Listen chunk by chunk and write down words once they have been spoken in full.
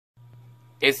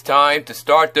It's time to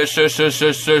start the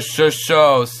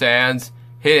show, Sans.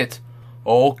 Hit it.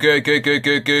 Okay,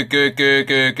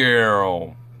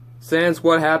 Sans,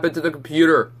 what happened to the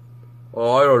computer?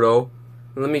 Oh, I don't know.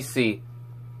 Let me see.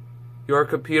 Your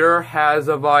computer has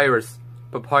a virus.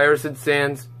 Papyrus and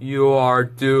Sans, you are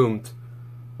doomed.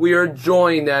 We are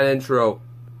enjoying that intro.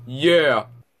 Yeah.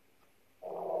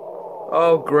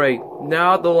 Oh, great.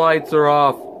 Now the lights are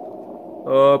off.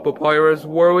 Papyrus,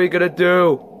 what are we gonna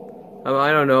do?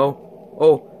 I don't know.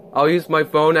 Oh, I'll use my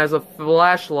phone as a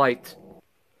flashlight.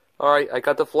 Alright, I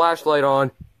got the flashlight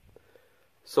on.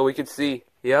 So we can see.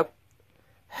 Yep.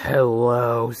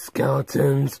 Hello,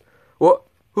 skeletons. What?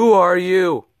 Who are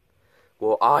you?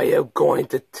 Well, I am going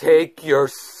to take your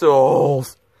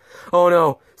souls. Oh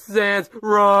no. Sans,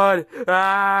 run!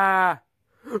 Ah!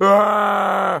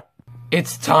 Ah!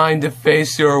 It's time to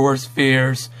face your worst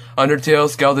fears. Undertale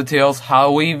Skeleton Tales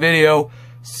Halloween video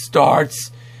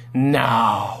starts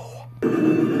now.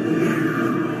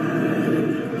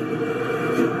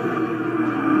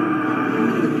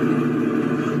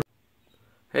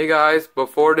 Hey guys,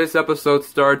 before this episode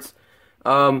starts,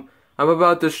 I'm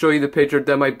about to show you the picture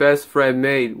that my best friend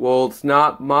made. Well, it's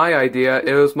not my idea,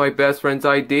 it was my best friend's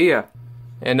idea.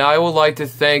 And I would like to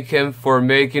thank him for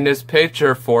making this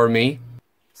picture for me.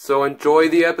 So enjoy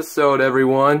the episode,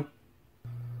 everyone.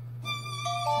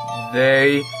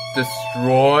 They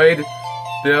destroyed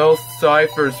Bill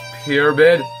Cipher's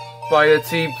pyramid by the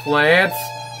tea plants?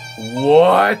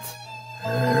 What?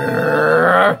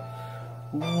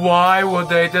 Why would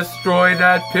they destroy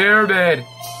that pyramid?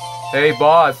 Hey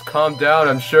boss, calm down.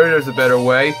 I'm sure there's a better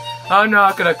way. I'm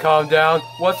not gonna calm down.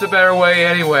 What's the better way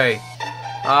anyway?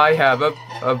 I have a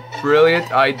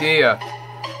brilliant idea.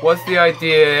 What's the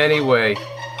idea anyway?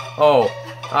 Oh,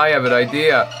 I have an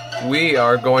idea. We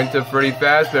are going to Freddy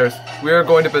Fazbear's. We are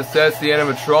going to possess the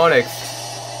animatronics.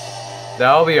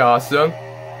 That'll be awesome.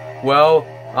 Well,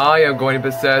 I am going to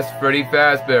possess Freddy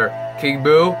Fazbear. King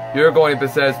Boo, you're going to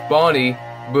possess Bonnie.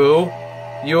 Boo,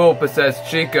 you will possess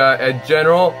Chica. And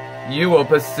General, you will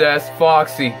possess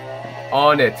Foxy.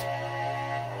 On it.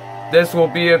 This will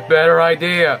be a better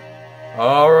idea.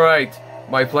 Alright,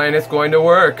 my plan is going to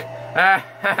work.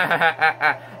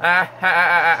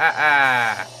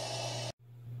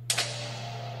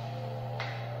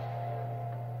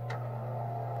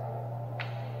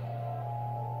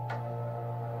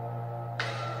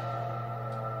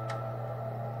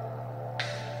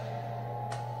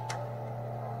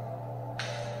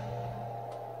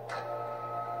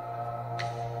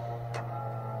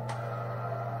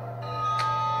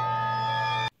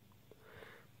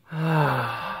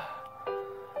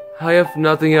 I have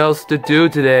nothing else to do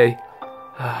today.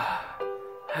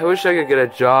 I wish I could get a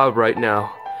job right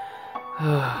now.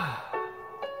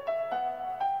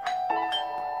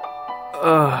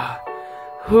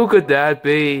 Who could that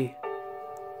be?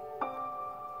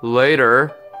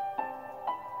 Later.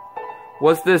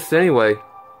 What's this anyway?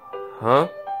 Huh?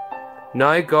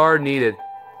 Night guard needed.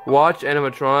 Watch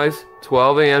animatronics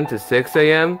 12 a.m. to 6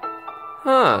 a.m.?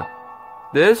 Huh.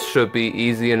 This should be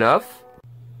easy enough.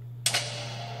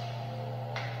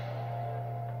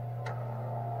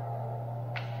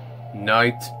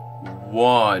 Night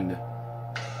 1.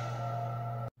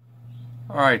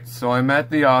 Alright, so I'm at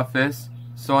the office.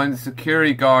 So I'm the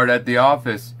security guard at the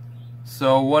office.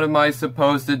 So what am I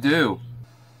supposed to do?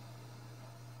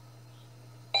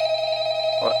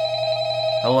 What?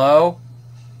 Hello?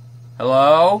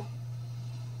 Hello?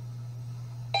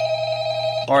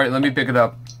 Alright, let me pick it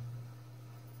up.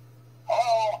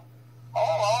 Hello?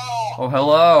 Hello? Oh,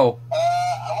 hello.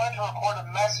 I wanted to record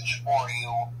a message for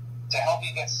you to help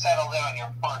you get settled in on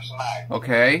your first night.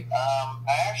 Okay. I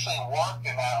actually worked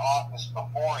in that office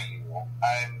before you.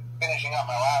 I'm finishing up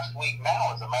my last week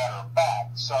now, as a matter of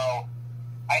fact, so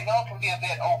I know it can be a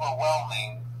bit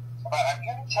overwhelming, but I'm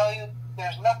here to tell you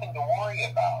there's nothing to worry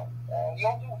about.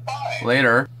 You'll do fine.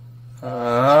 Later.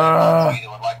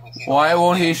 Why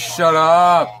won't he shut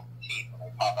up?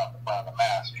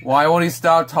 Why won't he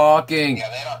stop talking? Yeah,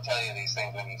 they don't tell you these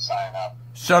things when you sign up.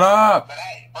 Shut up! But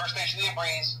hey, first station of the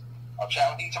breeze. I'll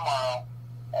chat with you tomorrow.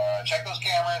 Check those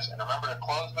cameras and remember to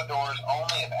close the doors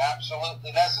only if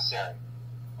absolutely necessary.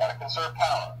 Gotta conserve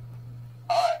power.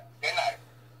 Alright, good night.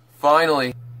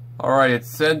 Finally. Alright,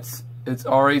 since it's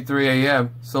already 3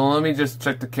 a.m., so let me just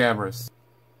check the cameras.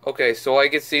 Okay, so I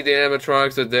can see the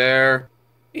animatronics are there.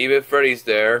 Even Freddy's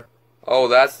there. Oh,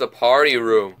 that's the party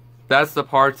room. That's the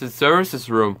parts and services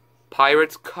room.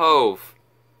 Pirate's Cove.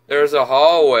 There's a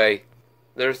hallway.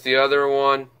 There's the other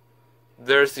one.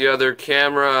 There's the other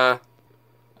camera.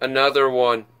 Another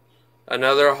one.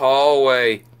 Another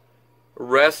hallway.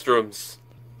 Restrooms.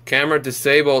 Camera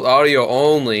disabled, audio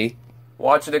only.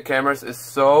 Watching the cameras is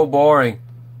so boring.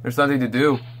 There's nothing to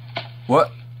do.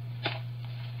 What?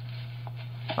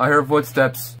 I heard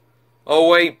footsteps. Oh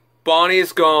wait, Bonnie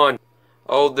is gone.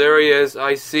 Oh, there he is.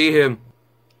 I see him.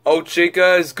 Oh,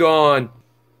 Chica is gone.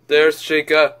 There's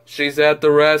Chica. She's at the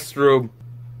restroom.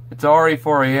 It's already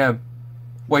 4 a.m.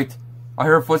 Wait, I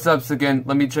heard footsteps again.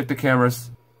 Let me check the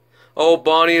cameras. Oh,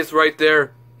 Bonnie is right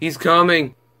there. He's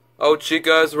coming. Oh,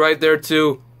 Chica is right there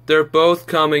too. They're both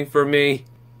coming for me.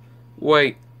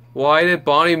 Wait, why did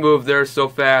Bonnie move there so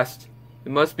fast?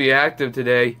 It must be active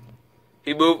today.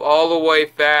 He moved all the way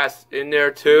fast in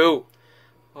there too.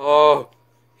 Oh,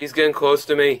 he's getting close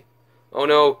to me. Oh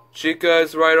no, Chica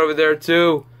is right over there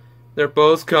too. They're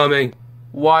both coming.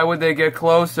 Why would they get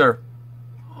closer?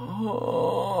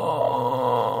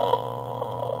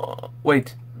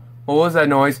 Wait, what was that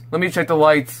noise? Let me check the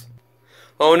lights.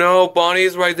 Oh no,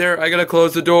 Bonnie's right there. I gotta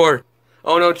close the door.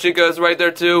 Oh no, Chica is right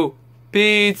there too.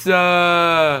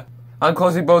 Pizza! I'm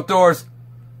closing both doors.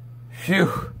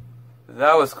 Phew,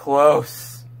 that was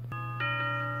close.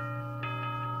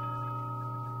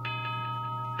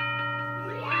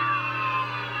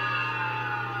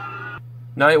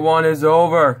 Night 1 is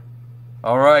over.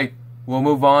 Alright, we'll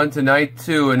move on to night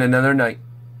 2 in another night.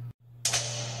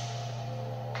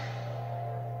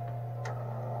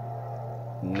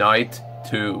 Night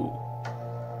 2.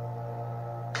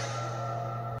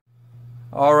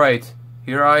 Alright,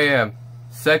 here I am.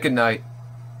 Second night.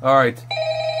 Alright.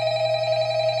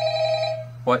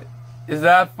 What? Is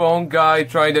that phone guy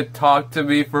trying to talk to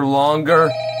me for longer?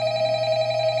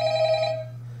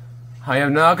 I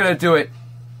am not gonna do it.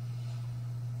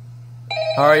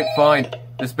 Alright, fine.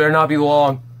 This better not be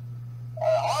long.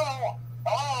 Hello?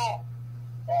 Hello?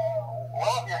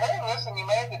 Well, if you're hearing this and you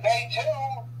made it to day 2,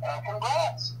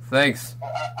 congrats. Thanks.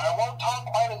 I won't talk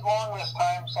quite as long this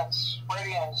time since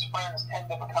Freddy and his friends tend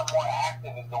to become more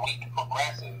active as the week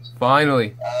progresses.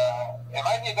 Finally. It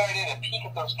might be a good idea to peek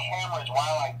at those cameras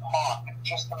while I talk,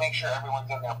 just to make sure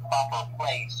everyone's in their proper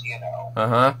place, you know.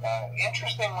 Uh-huh.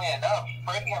 Interestingly enough,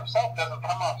 Freddy himself doesn't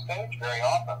come off stage very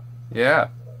often. Yeah.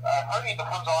 I heard he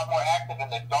becomes a lot more active in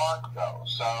the dark, though,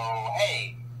 so,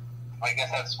 hey, I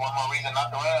guess that's one more reason not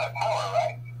to run out of power,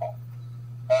 right?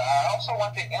 I also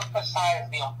want to emphasize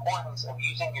the importance of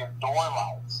using your door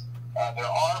lights. There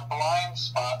are blind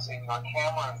spots in your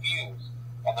camera views,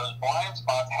 and those blind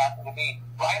spots happen to be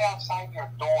right outside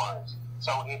your doors.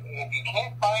 So if you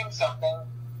can't find something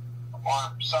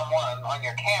or someone on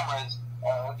your cameras,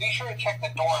 be sure to check the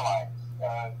door lights.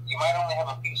 You might only have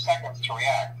a few seconds to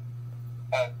react.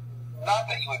 Not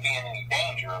that you would be in any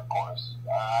danger, of course.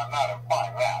 I'm not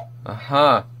implying that.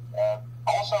 Uh-huh.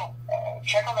 Also,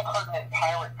 check on the curtain in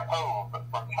Pirate Cove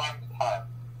from time to time.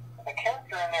 The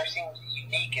character in there seems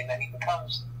unique in that he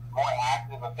becomes more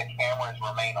active if the cameras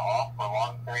remain off for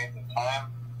long periods of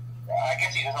time. I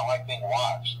guess he doesn't like being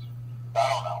watched. I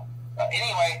don't know.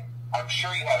 Anyway, I'm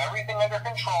sure you have everything under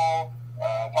control.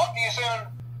 Talk to you soon.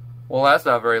 Well, that's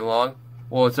not very long.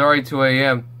 Well, it's already 2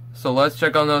 a.m., so let's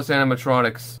check on those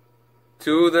animatronics.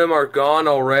 2 of them are gone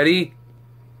already?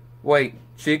 Wait,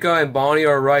 Chica and Bonnie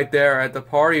are right there at the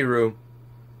party room.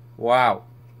 Wow.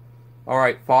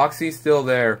 Alright, Foxy's still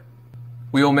there.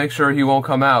 We will make sure he won't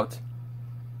come out.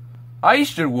 I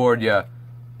should warn ya.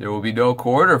 There will be no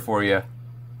quarter for ya.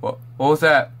 What was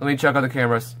that? Let me check on the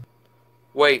cameras.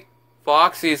 Wait,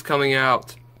 Foxy's coming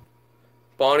out.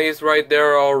 Bonnie's right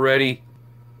there already.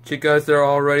 Chica's there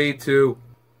already too.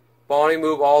 Bonnie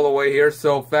moved all the way here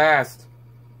so fast.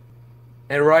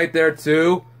 And right there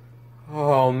too.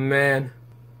 Oh man.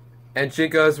 And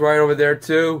Chica's right over there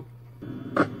too.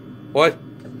 What?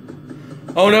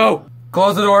 Oh no!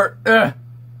 Close the door! Ugh.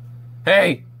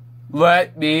 Hey!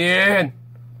 Let me in!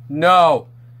 No!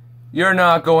 You're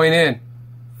not going in.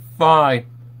 Fine.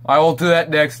 I will do that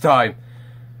next time.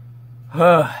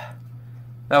 That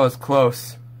was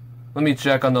close. Let me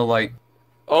check on the light.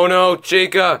 Oh no,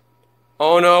 Chica!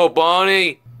 Oh no,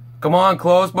 Bonnie! Come on,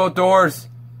 close both doors.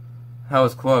 That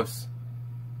was close.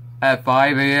 At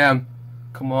 5 a.m.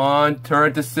 Come on,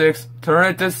 turn it to 6. Turn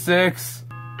it to 6.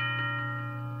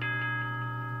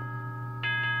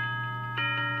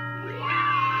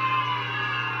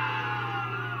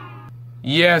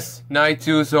 Yes, night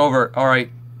 2 is over. Alright,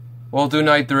 we'll do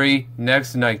night 3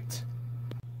 next night.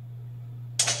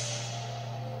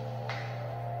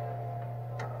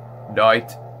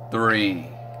 Night 3.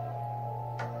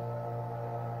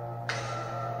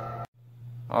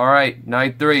 Alright,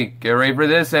 night 3. Get ready for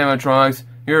this, animatronics.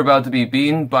 You're about to be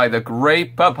beaten by the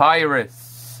great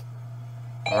Papyrus.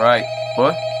 Alright,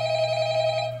 what?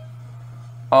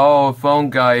 Oh, phone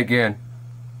guy again.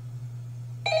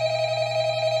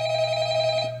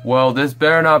 Well, this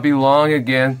better not be long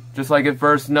again, just like at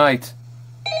first night.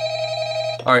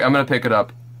 Alright, I'm gonna pick it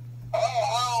up.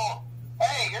 Oh,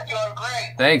 hey, you're doing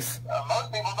great. Thanks.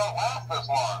 Most people don't last this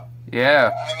long. Yeah.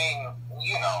 I mean,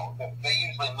 you know, they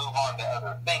usually move on to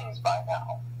other things by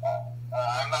now.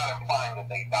 I'm not implying that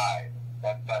they died.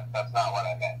 That's not what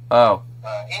I meant. Oh.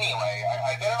 Anyway,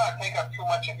 I better not take up too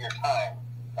much of your time.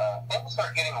 Things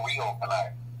start getting real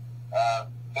tonight.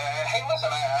 Hey, listen,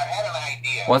 I had an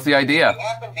idea. What's the idea? If you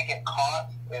happen to get caught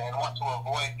and want to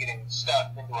avoid getting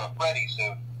stuffed into a Freddy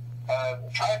suit,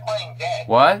 try playing dead.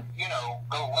 What? You know,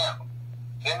 go limp.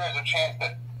 Then there's a chance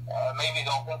that maybe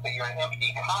they'll think that you're an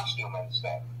empty costume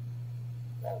instead.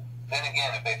 Then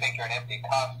again, if they think you're an empty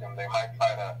costume, they might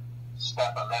try to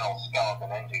stuff a metal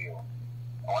skeleton into you.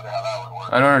 I wonder how that would work.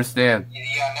 I don't understand.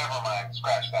 Yeah, never mind.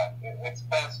 Scratch that. It's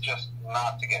best just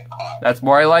not to get caught. That's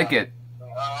more I like it.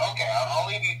 Okay, I'll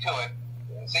leave you to it.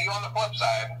 See you on the flip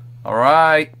side.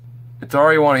 Alright. It's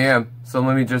already 1 a.m., so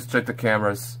let me just check the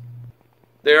cameras.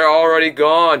 They're already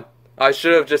gone. I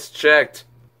should have just checked.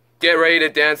 Get ready to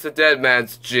dance the dead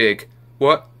man's jig.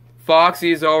 What?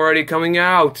 Foxy's already coming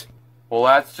out. Well,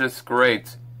 that's just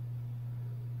great.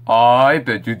 I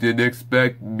bet you didn't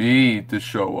expect me to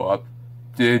show up,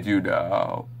 did you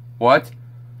now? What?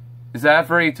 Is that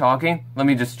Freddy talking? Let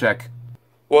me just check.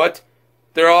 What?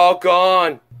 They're all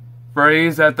gone.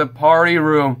 Freddy's at the party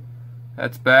room.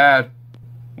 That's bad.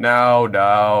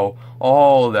 Now,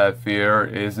 all that fear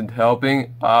isn't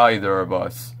helping either of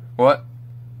us. What?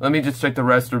 Let me just check the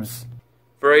restrooms.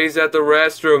 Freddy's at the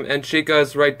restroom and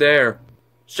Chica's right there.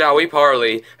 Shall we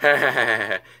parley?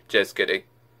 Just kidding.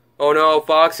 Oh no,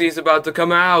 Foxy's about to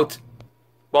come out.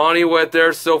 Bonnie went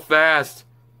there so fast.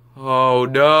 Oh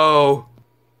no.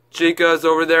 Chica's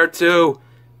over there too.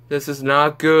 This is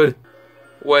not good.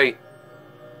 Wait.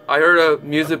 I heard a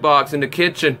music box in the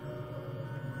kitchen.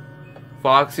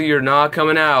 Foxy, you're not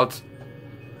coming out.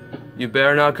 You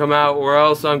better not come out or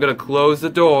else I'm gonna close the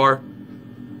door.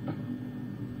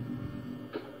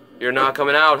 You're not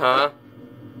coming out, huh?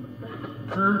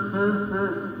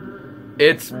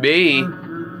 It's me.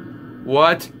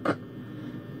 What?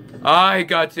 I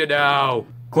got you now.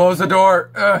 Close the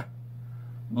door.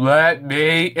 Let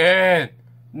me in.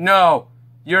 No,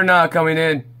 you're not coming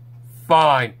in.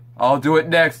 Fine. I'll do it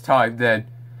next time then.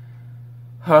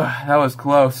 That was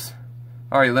close.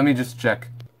 Alright, let me just check.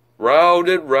 Round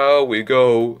and round we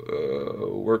go.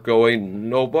 We're going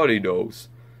nobody knows.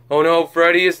 Oh no,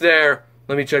 Freddy is there.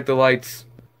 Let me check the lights.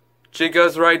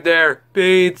 Chica's right there.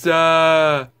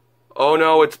 Pizza! Oh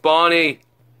no, it's Bonnie.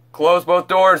 Close both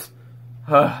doors.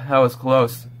 That was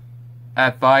close.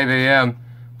 At 5 a.m.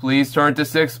 Please turn to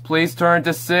 6. Please turn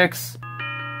to 6.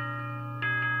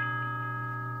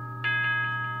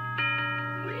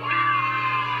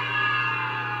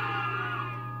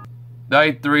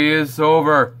 Night 3 is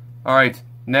over. Alright,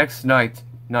 next night.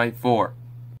 Night 4.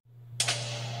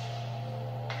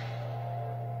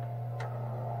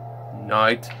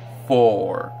 Night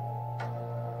 4.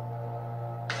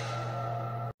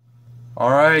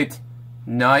 Alright,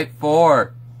 night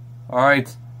 4.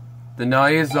 Alright, the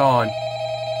night is on.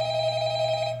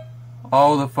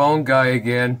 Oh, the phone guy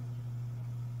again.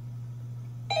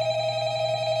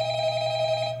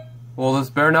 Well, this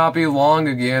better not be long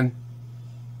again.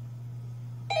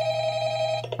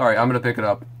 Alright, I'm gonna pick it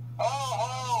up.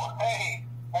 Oh, hey,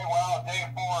 wow, day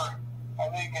 4. I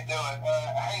knew you could do it.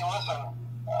 Hey, listen,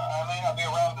 I may not be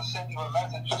around to send you a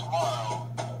message tomorrow.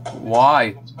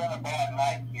 Why? It's been a bad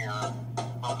night here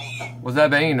for me. What's that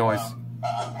banging noise?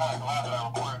 I'm kind of glad that I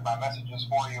recorded my messages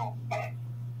for you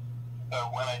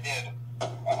when I did.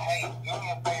 Hey, do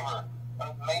me a favor.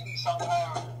 Maybe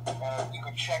sometime you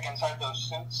could check inside those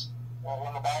suits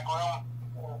in the back room.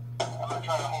 I'm going to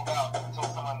try to hold out until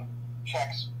someone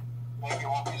checks. Maybe it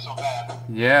won't be so bad.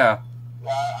 Yeah.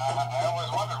 I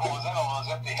always wondered what was in all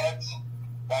those empty heads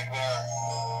back there.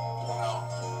 You know.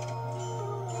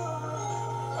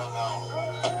 Oh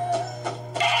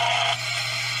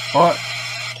no. What?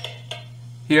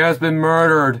 He has been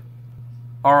murdered.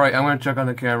 Alright, I'm gonna check on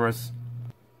the cameras.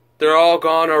 They're all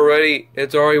gone already.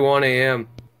 It's already 1 a.m.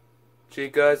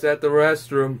 Chica's at the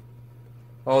restroom.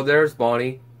 Oh, there's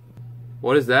Bonnie.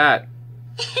 What is that?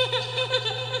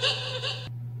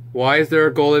 Why is there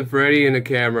a golden Freddy in the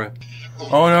camera?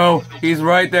 Oh no, he's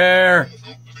right there!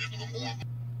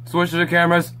 Switch to the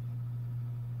cameras.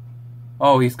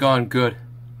 Oh, he's gone. Good.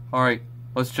 Alright,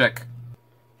 let's check.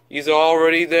 He's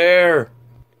already there.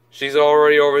 She's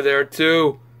already over there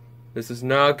too. This is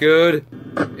not good.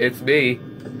 It's me.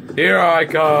 Here I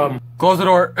come. Close the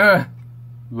door.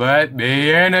 Let me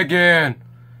in again.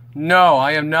 No,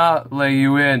 I am not letting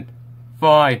you in.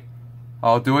 Fine.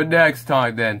 I'll do it next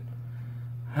time then.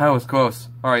 That was close.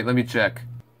 Alright, let me check.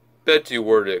 Bet you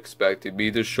weren't expecting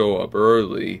me to show up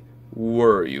early,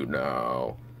 were you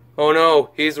now? Oh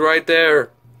no, he's right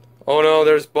there. Oh no,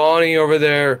 there's Bonnie over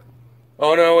there.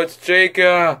 Oh no, it's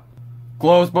Jacob.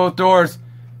 Close both doors.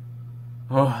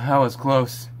 Oh, that was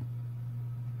close.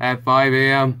 At 5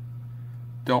 a.m.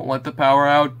 Don't let the power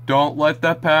out. Don't let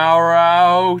the power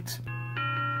out.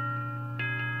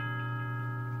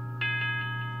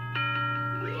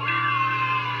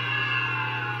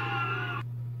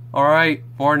 Alright,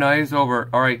 4 nights is over.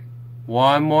 Alright,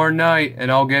 1 more night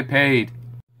and I'll get paid.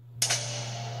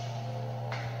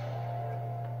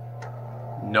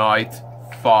 Night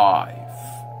 5.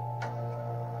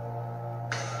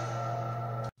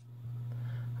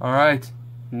 Alright,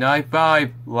 night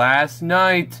 5, last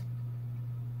night.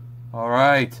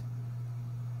 Alright,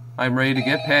 I'm ready to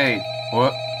get paid.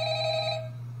 What?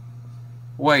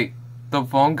 Wait, the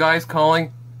phone guy's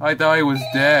calling? I thought he was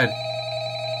dead.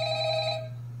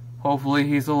 Hopefully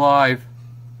he's alive.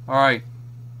 Alright,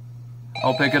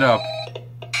 I'll pick it up.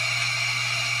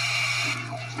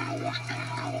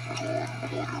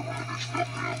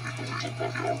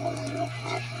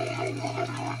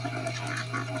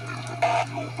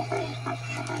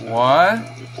 What?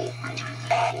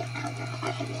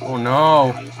 Oh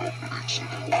no.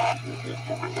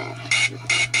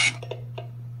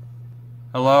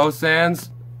 Hello, Sans?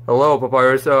 Hello,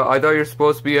 Papyrus. I thought you were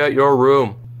supposed to be at your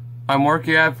room. I'm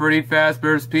working at Freddy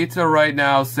Fazbear's Pizza right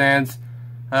now, Sans.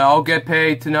 I'll get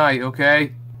paid tonight,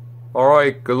 okay?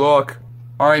 Alright, good luck.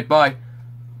 Alright, bye.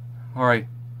 Alright,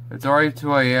 it's already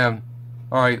 2 a.m.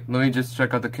 Alright, let me just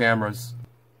check out the cameras.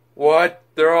 What?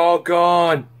 They're all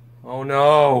gone. Oh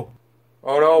no.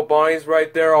 Oh no, Bonnie's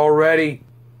right there already.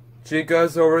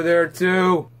 Chica's over there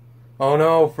too. Oh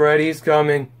no, Freddy's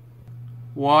coming.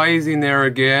 Why is he in there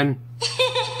again?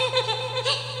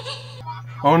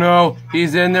 Oh no,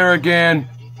 he's in there again.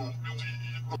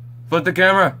 Flip the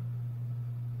camera.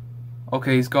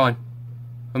 Okay, he's gone.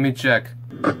 Let me check.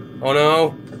 Oh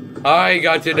no, I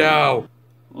got you now.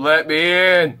 Let me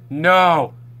in.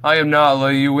 No, I am not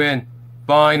letting you in.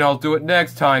 Fine, I'll do it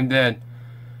next time then.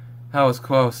 That was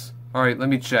close. Alright, let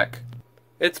me check.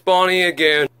 It's Bonnie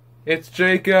again. It's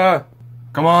Jacob.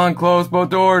 Come on, close both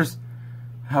doors.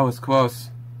 That was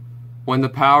close. When the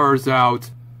power's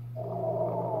out.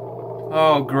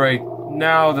 Oh great,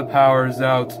 now the power's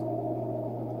out.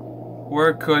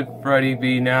 Where could Freddy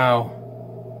be now?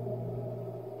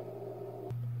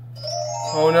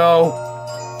 Oh no,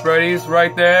 Freddy's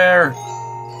right there.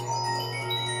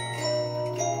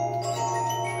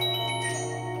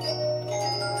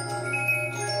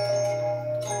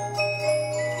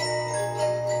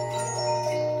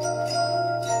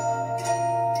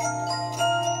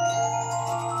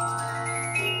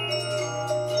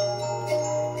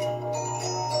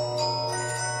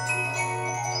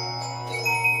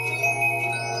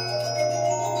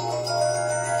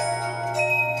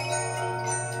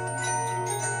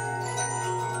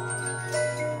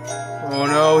 Oh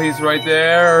no, he's right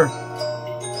there.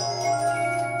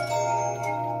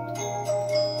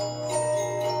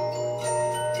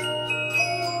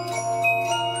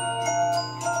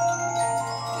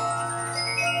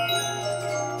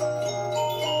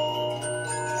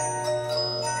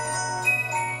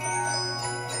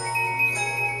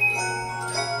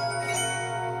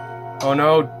 Oh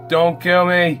no, don't kill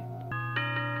me.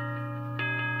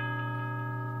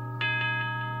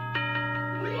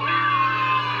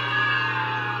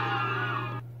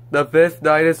 The 5th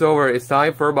night is over. It's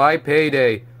time for my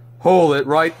payday. Hold it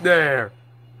right there.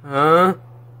 Huh?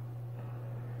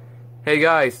 Hey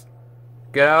guys,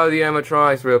 get out of the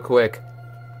animatronics real quick.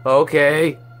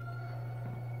 Okay.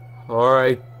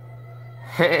 Alright.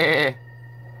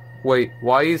 Wait,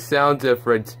 why do you sound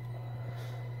different?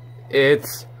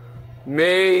 It's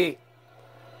me,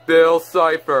 Bill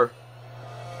Cipher.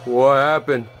 What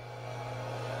happened?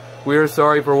 We're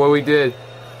sorry for what we did.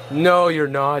 No, you're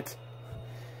not.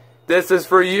 This is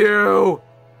for you!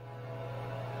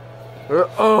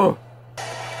 Oh!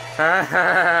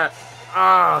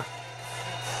 Ah!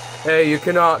 Hey, you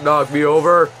cannot knock me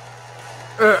over!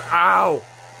 Ow!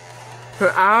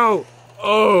 Ow!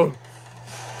 Oh!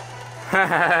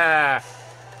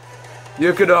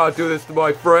 You cannot do this to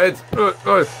my friends!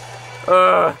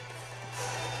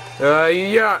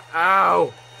 Yeah!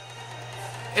 Ow!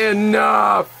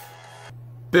 Enough!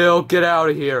 Bill, get out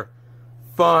of here!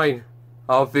 Fine.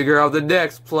 I'll figure out the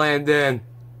next plan then.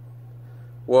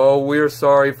 Well, we're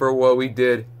sorry for what we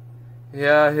did.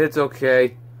 Yeah, it's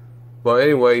okay. But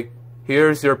anyway,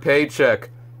 here's your paycheck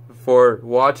for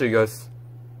watching us.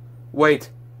 Wait,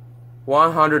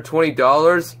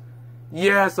 $120?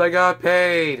 Yes, I got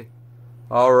paid.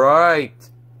 Alright.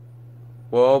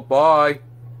 Well, bye.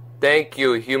 Thank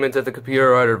you, humans at the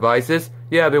computer or devices.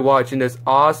 You have been watching this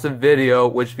awesome video,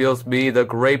 which feels me the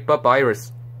great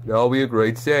Papyrus. That'll be a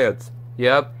great chance.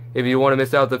 Yep, if you want to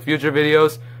miss out the future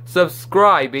videos,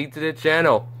 subscribe to the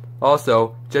channel.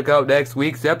 Also, check out next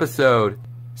week's episode.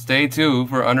 Stay tuned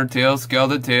for Undertale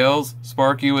Skeleton Tales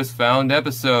Sparky Was Found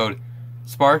episode.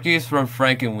 Sparky is from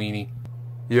Frankenweenie.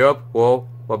 Yep, well,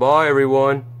 bye-bye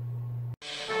everyone.